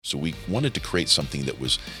So we wanted to create something that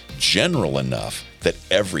was general enough that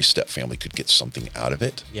every step family could get something out of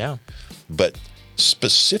it. Yeah. But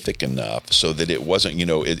specific enough so that it wasn't,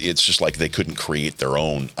 it's just like they couldn't create their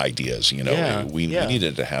own ideas. We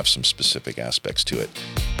needed to have some specific aspects to it.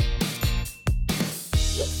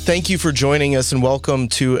 Thank you for joining us and welcome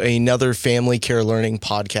to another Family Care Learning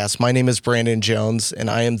podcast. My name is Brandon Jones and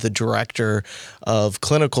I am the Director of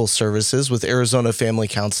Clinical Services with Arizona Family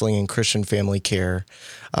Counseling and Christian Family Care.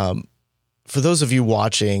 For those of you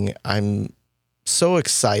watching, I'm so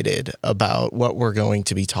excited about what we're going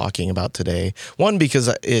to be talking about today. One, because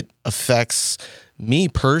it affects me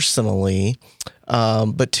personally,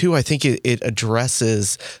 but two, I think it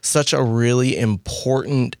addresses such a really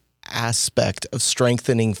important aspect of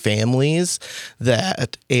strengthening families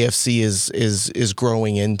that AFC is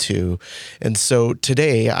growing into. And so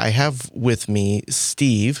today I have with me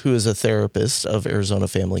Steve, who is a therapist of Arizona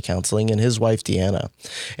Family Counseling, and his wife Deanna.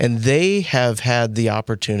 And they have had the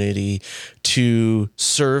opportunity to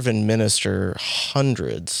serve and minister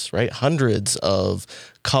hundreds of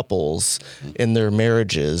couples in their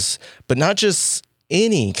marriages, but not just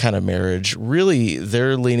any kind of marriage. Really,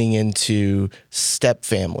 they're leaning into step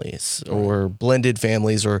families or blended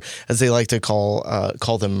families, or as they like to call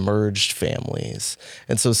them, merged families.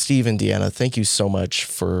 And so, Steve and Deanna, thank you so much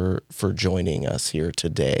for joining us here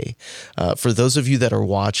today. For those of you that are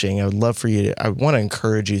watching, I would love for you I want to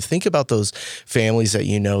encourage you, think about those families that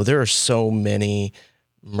there are so many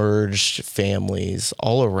merged families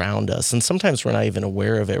all around us. And sometimes we're not even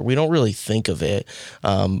aware of it. We don't really think of it.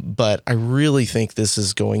 But I really think this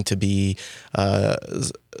is going to be a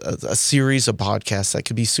series of podcasts that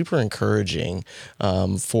could be super encouraging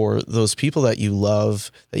for those people that you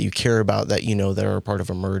love, that you care about, that that are a part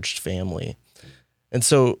of a merged family. And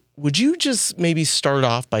so would you just maybe start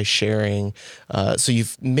off by sharing, so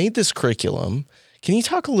you've made this curriculum. Can you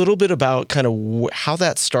talk a little bit about kind of how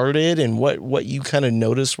that started and what you kind of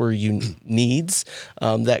noticed were your needs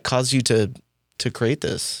that caused you to create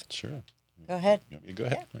this? Sure. Go ahead. You go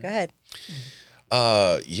ahead. Yeah, go ahead.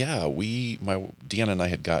 Deanna and I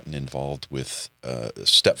had gotten involved with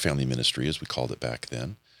step family ministry, as we called it back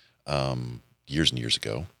then, years and years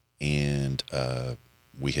ago. And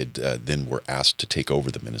we had then were asked to take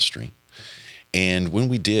over the ministry. And when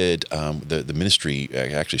we did, the ministry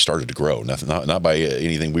actually started to grow. Not by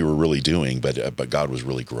anything we were really doing, but God was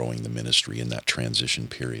really growing the ministry in that transition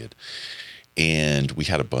period. And we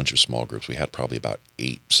had a bunch of small groups. We had probably about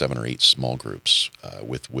 7 or 8 small groups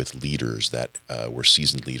with leaders that were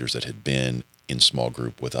seasoned leaders that had been in small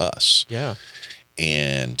group with us. Yeah.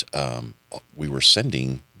 And we were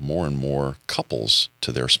sending more and more couples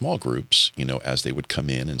to their small groups, as they would come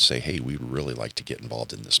in and say, hey, we'd really like to get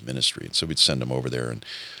involved in this ministry. And so we'd send them over there. And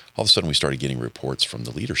all of a sudden we started getting reports from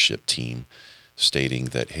the leadership team stating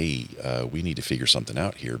that, hey, we need to figure something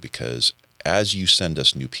out here, because as you send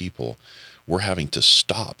us new people, we're having to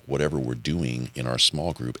stop whatever we're doing in our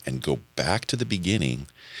small group and go back to the beginning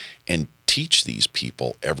and teach these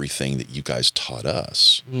people everything that you guys taught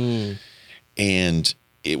us. And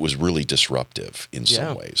it was really disruptive in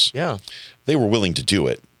some ways. Yeah. They were willing to do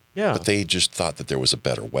it, Yeah. but they just thought that there was a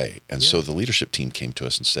better way. And so the leadership team came to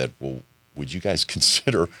us and said, well, would you guys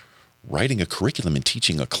consider writing a curriculum and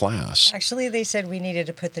teaching a class? Actually, they said we needed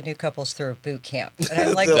to put the new couples through a boot camp. And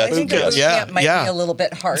I'm like, I think a boot Yeah, camp might yeah. be a little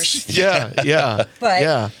bit harsh. Yeah.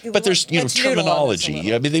 But There's, let's noodle on this a terminology.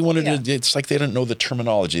 little. I mean, they wanted to, it's like they didn't know the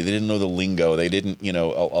terminology. They didn't know the lingo. They didn't,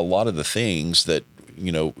 a lot of the things that,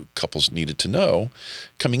 couples needed to know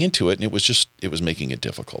coming into it. And it was making it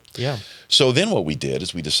difficult. Yeah. So then what we did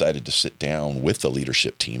is we decided to sit down with the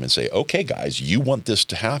leadership team and say, okay, guys, you want this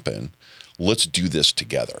to happen. Let's do this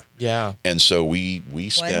together. Yeah. And so we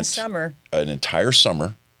spent an entire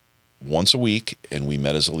summer, once a week, and we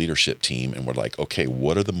met as a leadership team, and we're like, okay,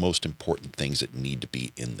 what are the most important things that need to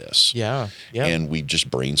be in this? Yeah. Yeah. And we just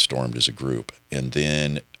brainstormed as a group. And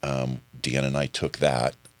then Deanna and I took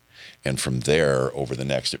that, and from there, over the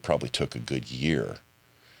next, it probably took a good year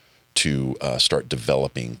to start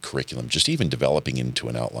developing curriculum, just even developing into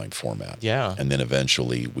an outline format. Yeah. And then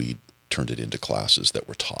eventually we turned it into classes that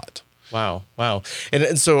were taught. Wow.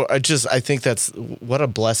 And so I think that's what a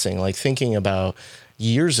blessing. Like thinking about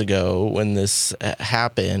years ago when this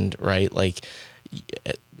happened, right? Like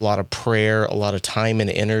a lot of prayer, a lot of time and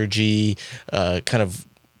energy, kind of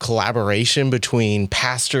collaboration between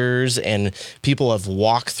pastors and people have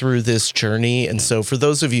walked through this journey. And so for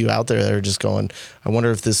those of you out there that are just going, I wonder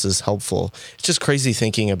if this is helpful. It's just crazy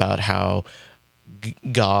thinking about how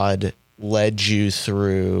God led you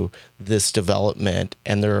through this development,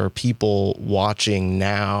 and there are people watching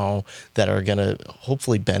now that are going to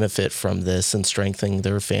hopefully benefit from this and strengthening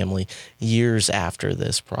their family years after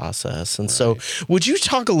this process. And so would you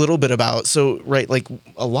talk a little bit about, like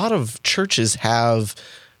a lot of churches have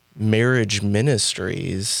marriage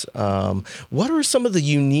ministries. What are some of the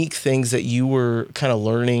unique things that you were kind of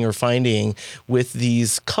learning or finding with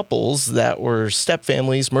these couples that were step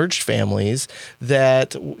families, merged families,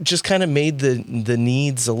 that just kind of made the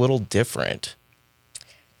needs a little different?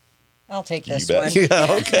 I'll take this You one. bet.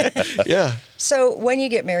 Yeah, okay. Yeah. So when you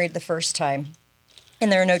get married the first time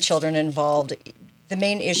and there are no children involved, the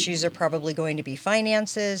main issues are probably going to be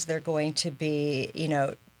finances. They're going to be,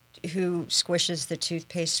 who squishes the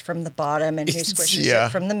toothpaste from the bottom and who squishes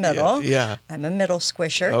it from the middle. Yeah. I'm a middle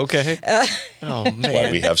squisher. Okay. Oh, man. That's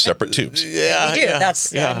why we have separate tubes. Yeah. We do.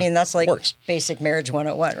 That's like Works. basic marriage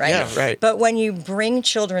 101, right? Yeah, right. But when you bring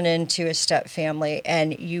children into a step family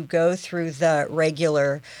and you go through the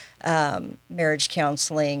regular marriage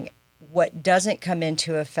counseling, what doesn't come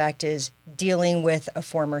into effect is dealing with a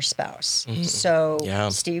former spouse. So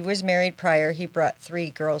Steve was married prior. He brought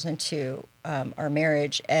 3 girls into our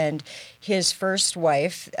marriage, and his first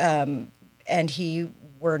wife and he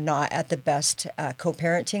were not at the best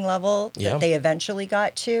co-parenting level that they eventually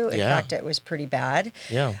got to. In fact, it was pretty bad.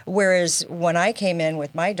 Yeah. Whereas when I came in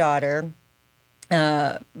with my daughter,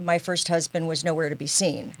 my first husband was nowhere to be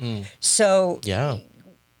seen. So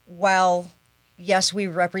while yes, we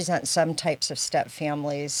represent some types of step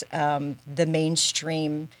families, the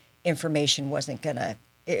mainstream information wasn't gonna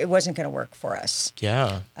work for us.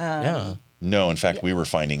 No, in fact, we were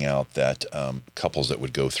finding out that couples that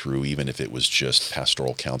would go through, even if it was just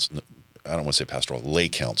pastoral counseling, I don't want to say pastoral, lay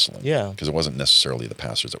counseling. Because it wasn't necessarily the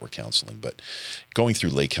pastors that were counseling, but going through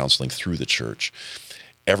lay counseling through the church,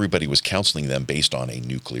 everybody was counseling them based on a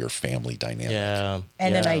nuclear family dynamic.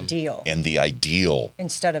 And an ideal. And the ideal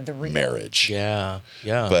instead of the real marriage. Yeah.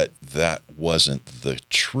 But that wasn't the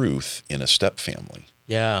truth in a step family.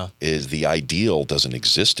 Is the ideal doesn't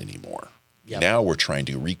exist anymore. Now we're trying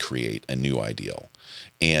to recreate a new ideal.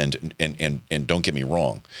 And don't get me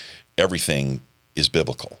wrong, everything is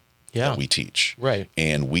biblical that we teach. Right.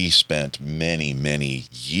 And we spent many, many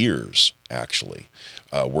years actually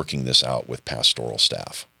working this out with pastoral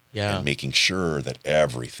staff. And making sure that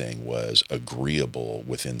everything was agreeable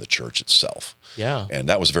within the church itself. And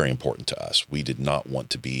that was very important to us. We did not want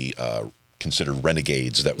to be considered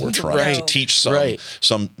renegades that were trying to teach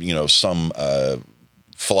some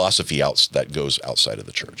philosophy that goes outside of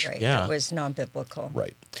the church. It was non-biblical.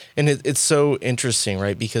 And it's so interesting,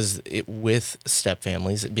 right? Because with step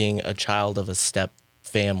families, being a child of a step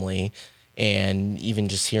family, and even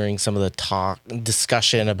just hearing some of the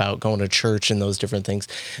discussion about going to church and those different things,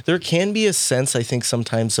 there can be a sense, I think,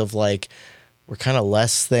 sometimes of like, we're kind of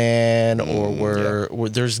less than, or we're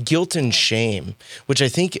there's guilt and shame, which I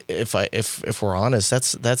think if we're honest,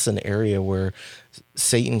 that's an area where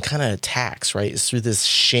Satan kind of attacks, right? It's through this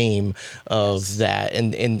shame of that,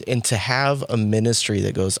 and to have a ministry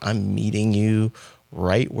that goes, I'm meeting you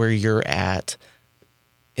right where you're at,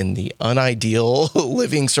 in the unideal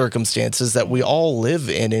living circumstances that we all live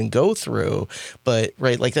in and go through. But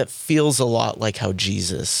like that feels a lot like how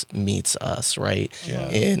Jesus meets us, right?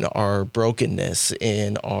 In our brokenness,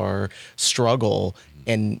 in our struggle,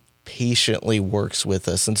 and patiently works with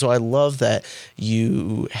us. And so I love that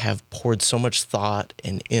you have poured so much thought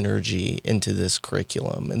and energy into this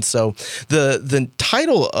curriculum. And so the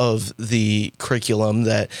title of the curriculum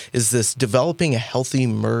that is this Developing a Healthy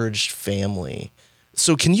Merged Family.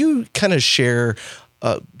 So can you kind of share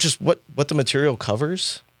just what the material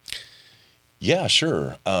covers? Yeah,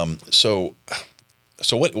 sure. So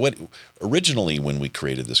what originally when we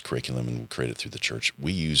created this curriculum and we created it through the church,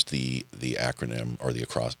 we used the acronym or the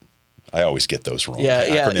across. I always get those wrong.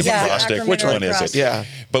 Acronym, acrostic. Which one is it? Yeah.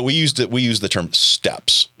 But we used the term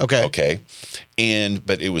steps. Okay.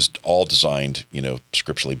 But it was all designed,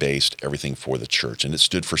 scripturally based, everything for the church. And it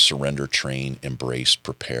stood for surrender, train, embrace,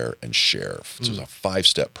 prepare, and share. So it was a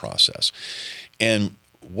 5-step process. And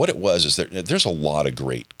what it was is there's a lot of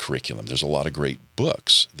great curriculum. There's a lot of great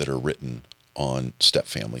books that are written on step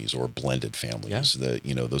families or blended families.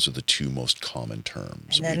 Those are the 2 most common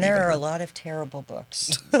terms. And then there are a lot of terrible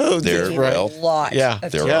books. There are a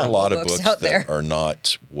lot of books out there that are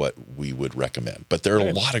not what we would recommend, but there are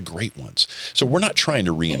a lot of great ones. So we're not trying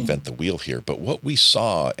to reinvent the wheel here, but what we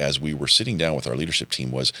saw as we were sitting down with our leadership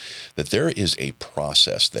team was that there is a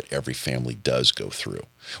process that every family does go through.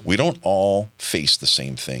 We don't all face the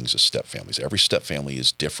same things as step families. Every step family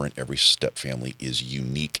is different. Every step family is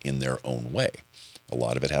unique in their own way. A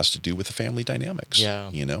lot of it has to do with the family dynamics. Yeah.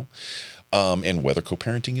 You know, and whether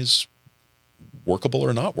co-parenting is workable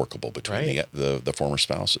or not workable between Right. the former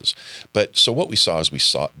spouses. But so what we saw is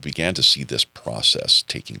began to see this process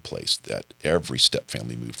taking place that every step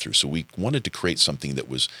family moved through. So we wanted to create something that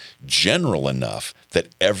was general enough that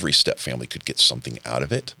every step family could get something out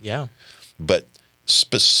of it, Yeah. but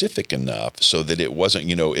specific enough so that it wasn't,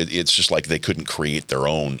 it's just like they couldn't create their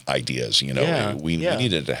own ideas. Yeah. We Yeah.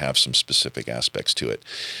 needed to have some specific aspects to it.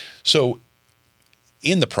 So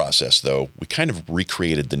in the process, though, we kind of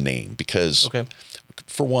recreated the name because, Okay.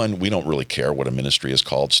 for one, we don't really care what a ministry is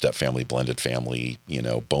called: step family, blended family,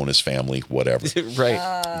 bonus family, whatever.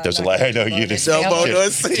 Right. There's a lot. I know you just No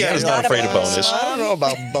bonus. Deanna's I'm not not afraid a of bonus bonus. I don't know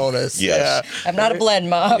about bonus. Yes. I'm not a blend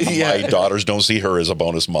mom. My daughters don't see her as a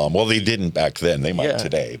bonus mom. Well, they didn't back then. They might Yeah.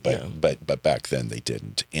 today, but Yeah. but back then they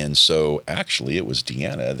didn't. And so actually, it was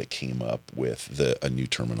Deanna that came up with a new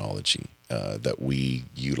terminology that we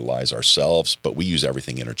utilize ourselves, but we use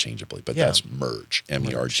everything interchangeably. But Yeah. that's merge,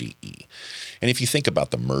 MERGE. And if you think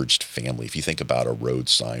about the merged family, if you think about a road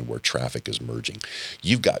sign where traffic is merging,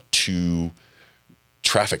 you've got two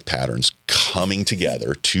traffic patterns coming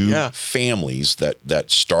together, two Yeah. families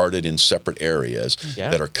that started in separate areas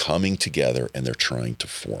Yeah. that are coming together and they're trying to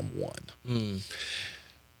form one.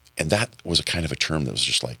 And that was a kind of a term that was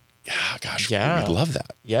just like, yeah, gosh, Yeah. we love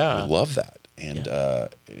that. Yeah. We love that.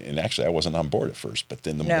 And actually, I wasn't on board at first, but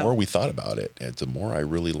then the No. more we thought about it, the more I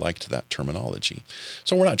really liked that terminology.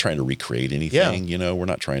 So we're not trying to recreate anything, we're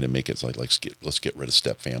not trying to make it like let's get rid of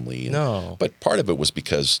step family. No. But part of it was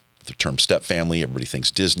because the term step family, everybody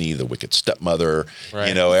thinks Disney, the wicked stepmother,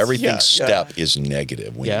 Right. Everything Yeah, step is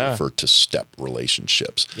negative when you Yeah. refer to step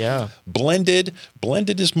relationships. Yeah. Blended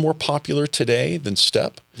is more popular today than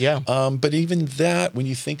step. Yeah. But even that, when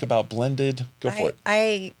you think about blended, go for it.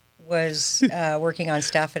 I was working on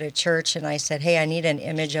staff at a church, and I said, hey, I need an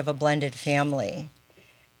image of a blended family.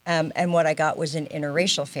 And what I got was an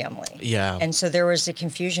interracial family. Yeah. And so there was a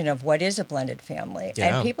confusion of what is a blended family.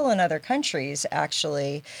 Yeah. And people in other countries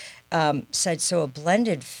actually said, so a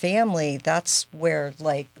blended family, that's where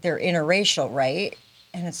they're interracial, right?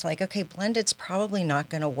 And it's like, okay, blended's probably not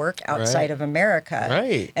going to work outside of America.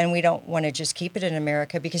 Right. And we don't want to just keep it in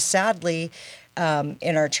America because sadly,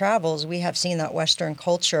 in our travels, we have seen that Western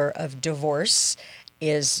culture of divorce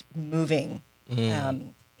is moving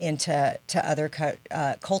into other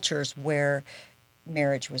cultures where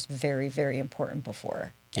marriage was very, very important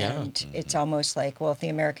before. Yeah. And it's almost like, well, if the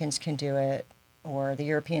Americans can do it or the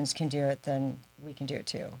Europeans can do it, then we can do it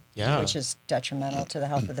too. Yeah. Which is detrimental to the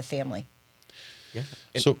health of the family. Yeah.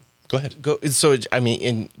 So go ahead. So I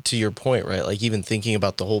mean, to your point, right? Like even thinking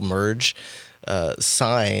about the whole merge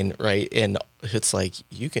sign, right? And it's like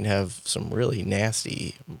you can have some really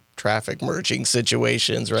nasty traffic merging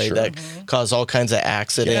situations, right? Sure. That cause all kinds of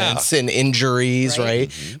accidents and injuries,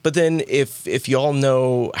 right? But then if y'all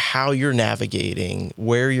know how you're navigating,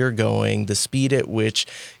 where you're going, the speed at which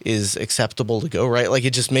is acceptable to go, right? Like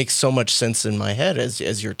it just makes so much sense in my head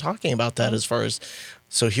as you're talking about that as far as,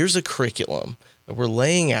 so here's a curriculum that we're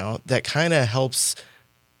laying out that kind of helps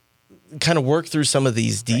kind of work through some of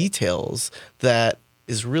these details that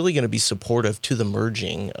is really going to be supportive to the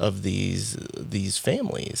merging of these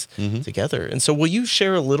families together. And so will you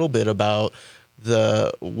share a little bit about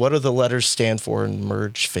what do the letters stand for in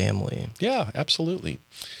merge family? Yeah, absolutely.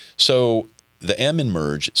 So the M in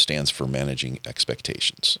merge stands for managing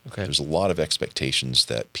expectations. Okay. There's a lot of expectations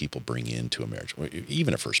that people bring into a marriage.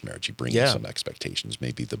 Even a first marriage, you bring in some expectations.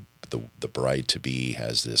 Maybe the bride-to-be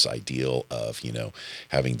has this ideal of,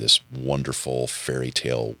 having this wonderful fairy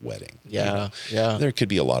tale wedding. Yeah, yeah. There could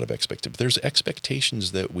be a lot of expectations. There's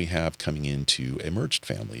expectations that we have coming into a merged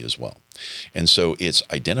family as well. And so it's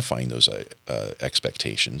identifying those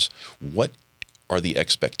expectations. What are the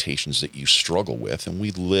expectations that you struggle with? And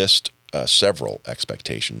we list several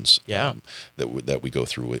expectations that we go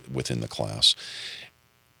through within the class.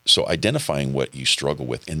 So identifying what you struggle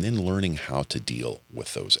with and then learning how to deal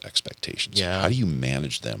with those expectations. Yeah. How do you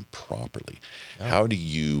manage them properly? How do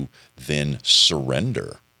you then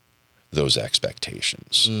surrender those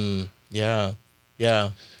expectations? Yeah. Yeah.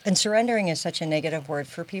 And surrendering is such a negative word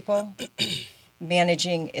for people.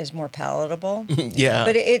 Managing is more palatable. Yeah.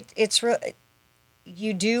 But it's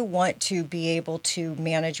you do want to be able to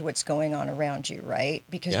manage what's going on around you, right?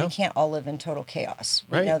 Because we can't all live in total chaos.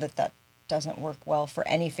 We Right. know that doesn't work well for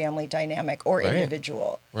any family dynamic or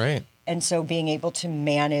individual. Right. And so being able to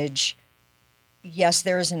manage, yes,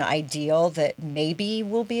 there's an ideal that maybe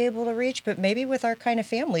we'll be able to reach, but maybe with our kind of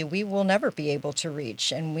family, we will never be able to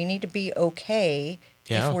reach. And we need to be okay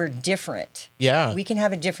Yeah. if we're different. Yeah. We can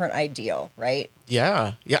have a different ideal, right?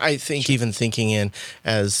 Yeah. Yeah. I think even thinking in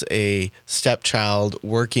as a stepchild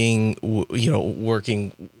working,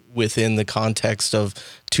 working within the context of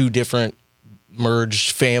two different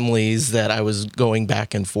merged families that I was going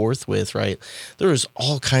back and forth with, right? There was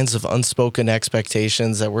all kinds of unspoken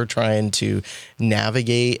expectations that we're trying to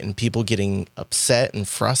navigate, and people getting upset and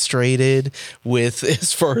frustrated with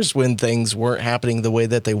as far as when things weren't happening the way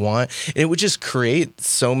that they want. And it would just create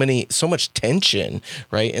so much tension,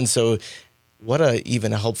 right? And so what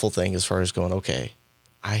even a helpful thing as far as going, okay,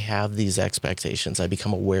 I have these expectations. I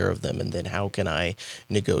become aware of them, and then how can I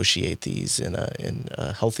negotiate these in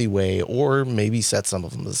a healthy way, or maybe set some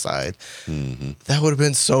of them aside? Mm-hmm. That would have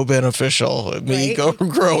been so beneficial. Me Right?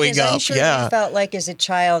 growing Because up, I'm sure you felt like as a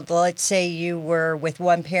child, let's say you were with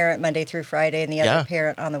one parent Monday through Friday and the other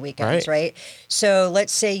parent on the weekends, right? So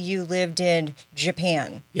let's say you lived in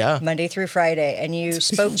Japan, Monday through Friday, and you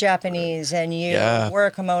spoke Japanese, and you wore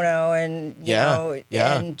a kimono, and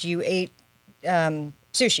and you ate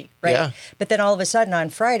sushi, right? Yeah. But then all of a sudden on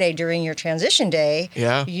Friday during your transition day,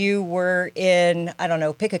 you were in, I don't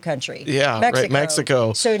know, pick a country.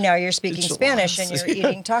 Mexico. So now you're speaking Spanish and you're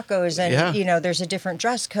eating tacos, and there's a different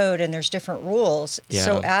dress code and there's different rules.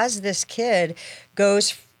 So as this kid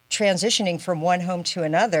goes transitioning from one home to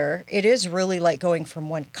another, it is really like going from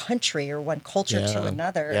one country or one culture to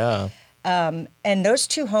another. Yeah. And those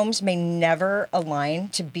two homes may never align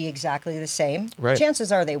to be exactly the same. Right.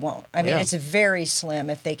 Chances are they won't. I mean, it's very slim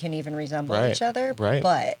if they can even resemble each other. Right.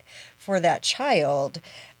 But for that child,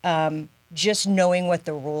 just knowing what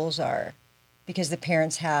the rules are, because the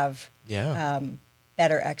parents have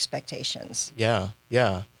better expectations. Yeah.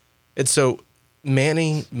 Yeah. And so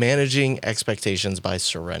managing expectations by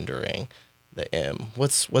surrendering the M.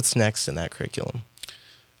 What's next in that curriculum?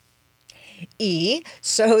 E.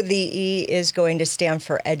 So the E is going to stand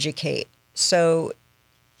for educate. So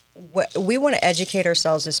we want to educate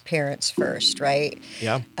ourselves as parents first, right?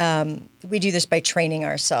 Yeah. We do this by training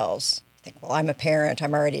ourselves. Think, well, I'm a parent.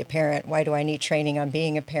 I'm already a parent. Why do I need training on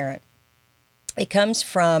being a parent? It comes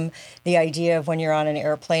from the idea of when you're on an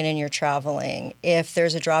airplane and you're traveling. If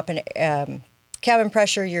there's a drop in cabin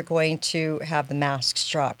pressure, you're going to have the masks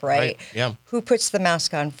drop, right? Yeah. Who puts the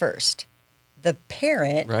mask on first? The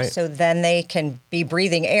parent, right. So then they can be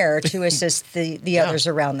breathing air to assist the others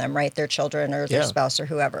around them, right? Their children or their spouse or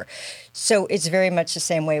whoever. So it's very much the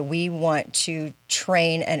same way. We want to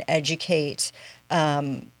train and educate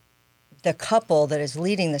the couple that is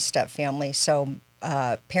leading the step family, so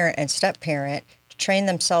parent and step parent, to train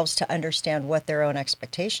themselves to understand what their own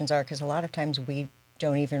expectations are, because a lot of times we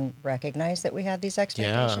don't even recognize that we have these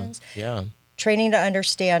expectations. Yeah. Training to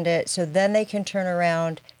understand it, so then they can turn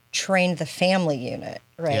around, train the family unit,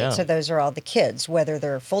 right? Yeah. So those are all the kids, whether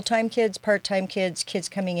they're full-time kids, part-time kids, kids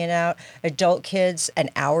coming in and out, adult kids, an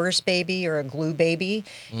hours baby or a glue baby,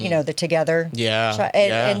 the together. Yeah.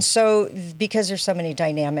 And so because there's so many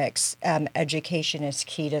dynamics, education is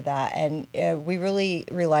key to that. And we really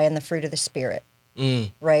rely on the fruit of the Spirit,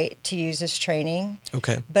 right, to use this training.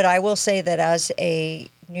 Okay. But I will say that as a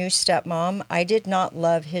new stepmom, I did not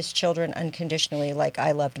love his children unconditionally like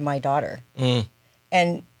I loved my daughter.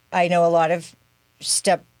 And I know a lot of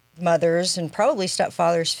stepmothers and probably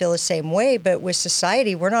stepfathers feel the same way, but with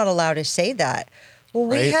society, we're not allowed to say that. Well,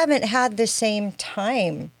 we haven't had the same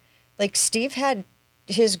time. Like Steve had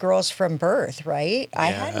his girls from birth, right? I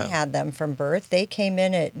hadn't had them from birth. They came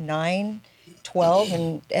in at 9,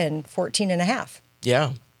 12, and 14 and a half.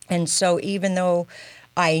 Yeah. And so even though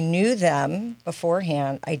I knew them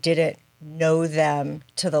beforehand, I didn't know them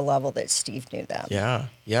to the level that Steve knew them. Yeah.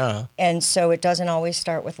 Yeah. And so it doesn't always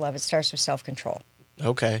start with love. It starts with self-control.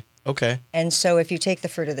 Okay. And so if you take the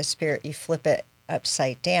fruit of the Spirit, you flip it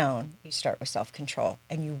upside down, you start with self-control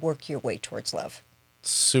and you work your way towards love.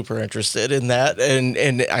 Super interested in that.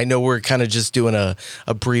 And I know we're kind of just doing a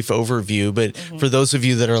brief overview, but for those of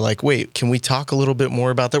you that are like, wait, can we talk a little bit more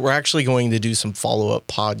about that? We're actually going to do some follow-up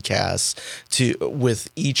podcasts with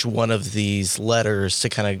each one of these letters to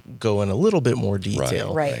kind of go in a little bit more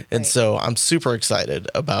detail. Right. And so I'm super excited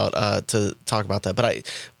about to talk about that.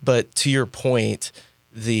 But to your point,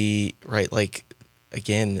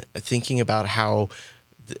 again, thinking about how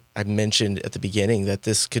I mentioned at the beginning that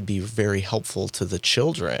this could be very helpful to the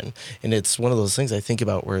children. And it's one of those things I think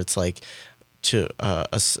about where it's like to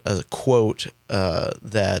a quote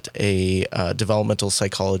that a developmental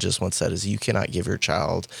psychologist once said is, you cannot give your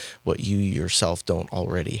child what you yourself don't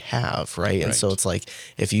already have, right? And so it's like,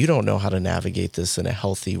 if you don't know how to navigate this in a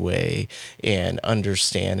healthy way and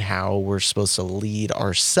understand how we're supposed to lead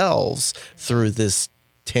ourselves through this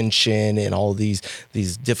tension and all these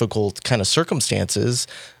difficult kind of circumstances,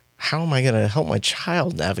 how am I going to help my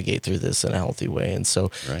child navigate through this in a healthy way? And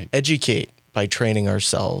so Right. educate by training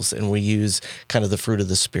ourselves, and we use kind of the fruit of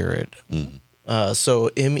the Spirit.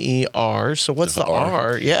 So MER. So what's the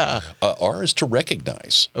R? Yeah. R is to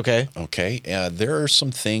recognize. Okay. Okay. There are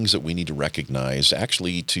some things that we need to recognize,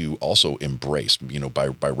 actually, to also embrace.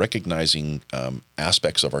 By recognizing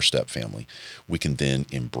aspects of our step family, we can then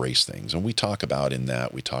embrace things. And we talk about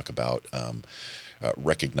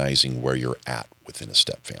recognizing where you're at within a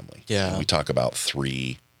step family. Yeah. And we talk about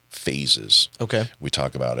 3 phases. Okay. We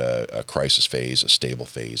talk about a crisis phase, a stable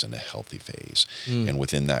phase, and a healthy phase. And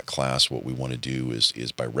within that class, what we want to do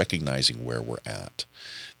is by recognizing where we're at,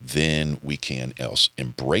 then we can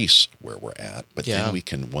embrace where we're at. But then we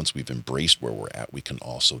can, once we've embraced where we're at, we can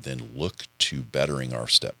also then look to bettering our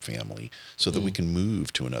step family so that we can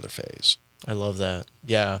move to another phase. I love that.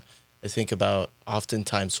 Yeah. I think about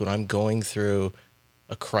oftentimes when I'm going through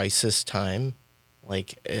a crisis time,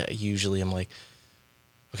 like usually I'm like,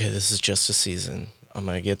 okay, this is just a season. I'm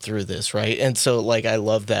going to get through this, right? And so like I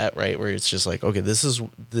love that, right? Where it's just like, okay, this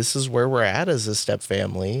is where we're at as a step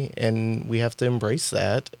family, and we have to embrace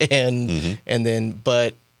that and then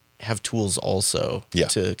but have tools also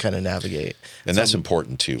to kind of navigate. And that's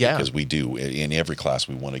important too, Yeah. because we do, in every class,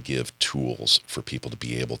 we want to give tools for people to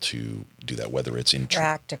be able to do that, whether it's in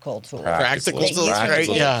Practical tools. Practical that you tools, can right?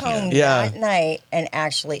 take Yeah. home Yeah. that night and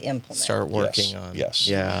actually implement. Start working Yes, on. yes.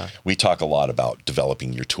 Yeah. We talk a lot about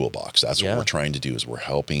developing your toolbox. That's Yeah. what we're trying to do, is we're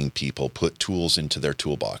helping people put tools into their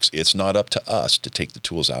toolbox. It's not up to us to take the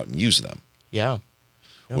tools out and use them. Yeah.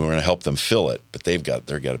 We're going to help them fill it, but they've got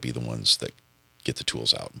to be the ones that get the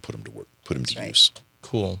tools out and put them to work, put them to right. use.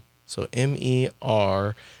 Cool. So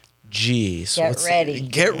MERG. So Get ready.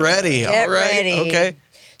 Get ready. Get All right. ready. Okay.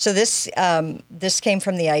 So this came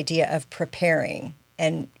from the idea of preparing,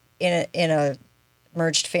 and in a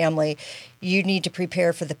merged family, you need to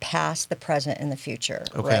prepare for the past, the present, and the future.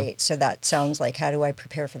 Okay. Right. So that sounds like, how do I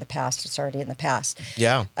prepare for the past? It's already in the past.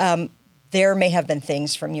 Yeah. There may have been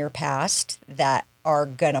things from your past that are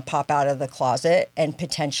going to pop out of the closet and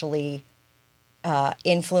potentially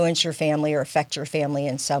influence your family or affect your family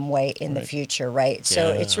in some way in the future, right?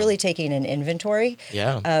 So Yeah. it's really taking an inventory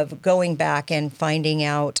Yeah. of going back and finding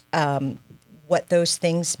out what those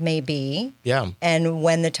things may be, Yeah. and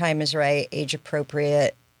when the time is right, age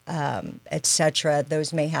appropriate, etc.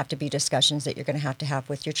 Those may have to be discussions that you're going to have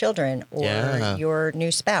with your children or Yeah. your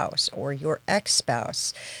new spouse or your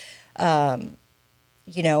ex-spouse. And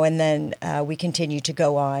then we continue to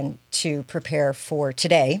go on to prepare for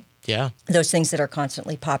today, Yeah. those things that are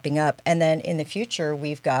constantly popping up. And then in the future,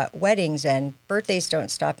 we've got weddings, and birthdays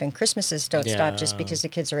don't stop and Christmases don't stop just Yeah. because the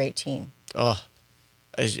kids are 18. Oh,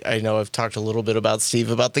 I know I've talked a little bit about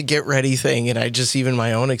Steve about the get ready thing, and I just, even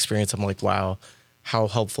my own experience, I'm like, wow, how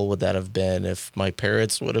helpful would that have been if my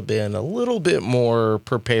parents would have been a little bit more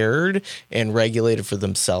prepared and regulated for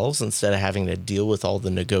themselves instead of having to deal with all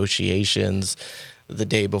the negotiations the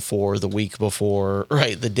day before, the week before,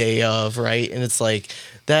 right, the day of, right? And it's like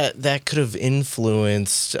that could have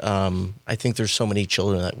influenced, I think there's so many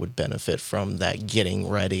children that would benefit from that getting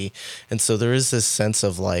ready. And so there is this sense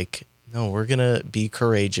of like, no, we're going to be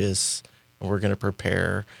courageous and we're going to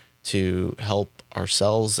prepare to help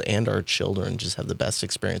ourselves and our children just have the best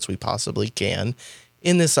experience we possibly can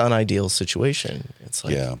in this unideal situation. It's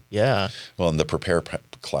like, yeah. Well, in the prepare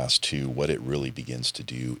class too, what it really begins to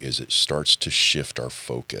do is it starts to shift our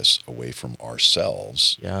focus away from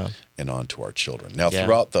ourselves and onto our children. Now,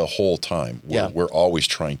 throughout the whole time, we're always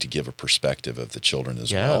trying to give a perspective of the children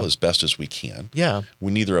as well, as best as we can. Yeah.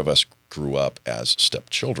 Neither of us grew up as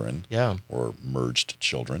stepchildren or merged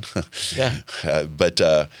children.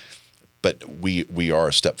 But we are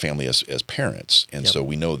a step family as parents, and so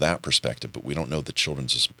we know that perspective, but we don't know the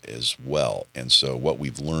children's as well. And so what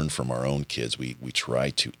we've learned from our own kids, we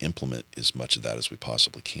try to implement as much of that as we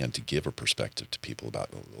possibly can to give a perspective to people about,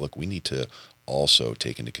 look, we need to also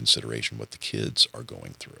take into consideration what the kids are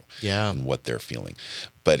going through and what they're feeling.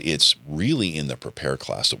 But it's really in the prepare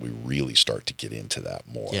class that we really start to get into that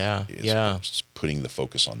more. It's putting the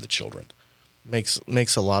focus on the children. Makes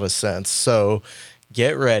a lot of sense. So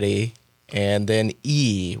get ready. And then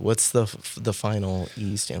E, what's the final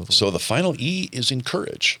E stand for? So the final E is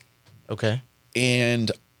encourage. Okay.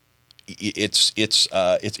 And it's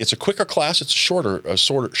a quicker class. It's a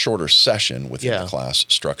shorter session within the class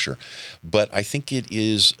structure, but I think it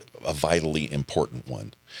is a vitally important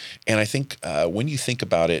one. And I think when you think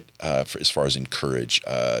about it, as far as encourage,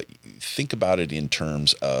 think about it in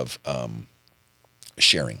terms of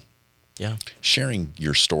sharing. Yeah. Sharing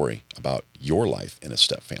your story about your life in a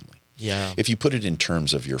step family. Yeah. If you put it in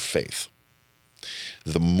terms of your faith,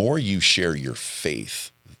 the more you share your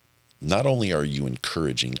faith, not only are you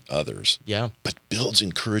encouraging others, Yeah. but builds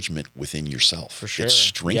encouragement within yourself. For sure. It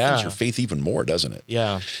strengthens Yeah. your faith even more, doesn't it?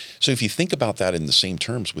 Yeah. So if you think about that in the same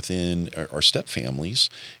terms within our step families,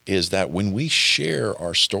 is that when we share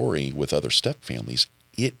our story with other step families,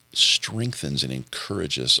 it strengthens and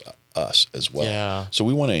encourages us as well. Yeah. So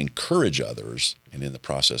we want to encourage others, and in the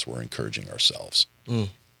process, we're encouraging ourselves.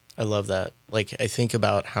 I love that. Like, I think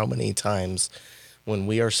about how many times when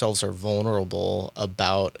we ourselves are vulnerable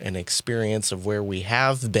about an experience of where we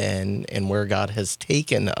have been and where God has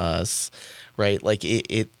taken us, right? Like,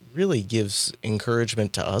 it really gives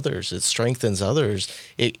encouragement to others. It strengthens others.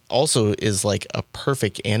 It also is like a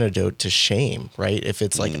perfect antidote to shame, right? If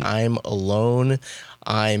it's like, I'm alone,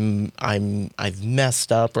 I've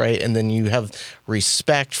messed up, right? And then you have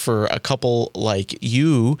respect for a couple like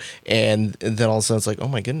you, and then all of a sudden it's like, oh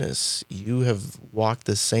my goodness, you have walked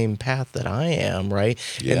the same path that I am, right?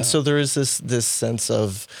 Yeah. And so there is this sense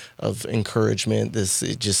of encouragement, this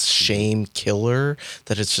just shame killer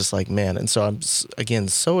that it's just like, man. And so I'm again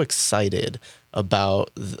so excited about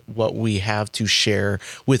what we have to share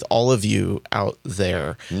with all of you out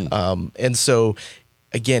there. And so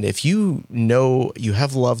again, if you know you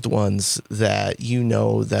have loved ones that you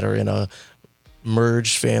know that are in a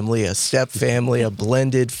merged family, a step family, a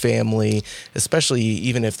blended family, especially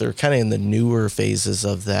even if they're kind of in the newer phases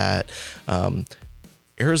of that,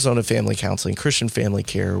 Arizona Family Counseling, Christian Family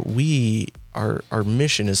Care, our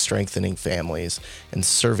mission is strengthening families and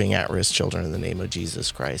serving at-risk children in the name of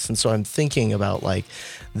Jesus Christ. And so I'm thinking about like,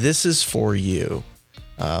 this is for you.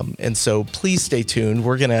 And so please stay tuned.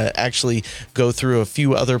 We're going to actually go through a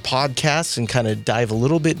few other podcasts and kind of dive a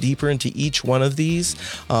little bit deeper into each one of these.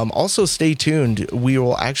 Also stay tuned. We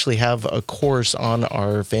will actually have a course on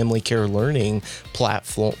our Family Care Learning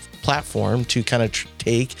platform to kind of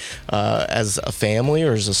take as a family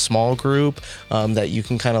or as a small group that you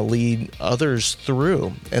can kind of lead others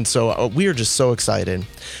through. And so we are just so excited.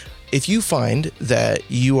 If you find that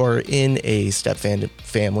you are in a step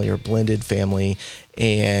family or blended family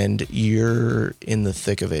and you're in the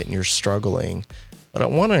thick of it and you're struggling, but I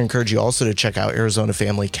want to encourage you also to check out Arizona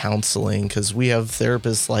Family Counseling, because we have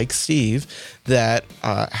therapists like Steve that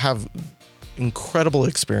have incredible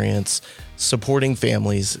experience supporting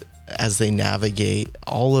families as they navigate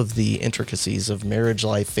all of the intricacies of marriage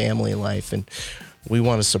life, family life, and we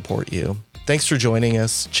want to support you. Thanks for joining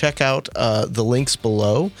us. Check out the links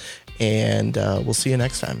below, and we'll see you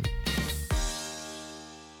next time.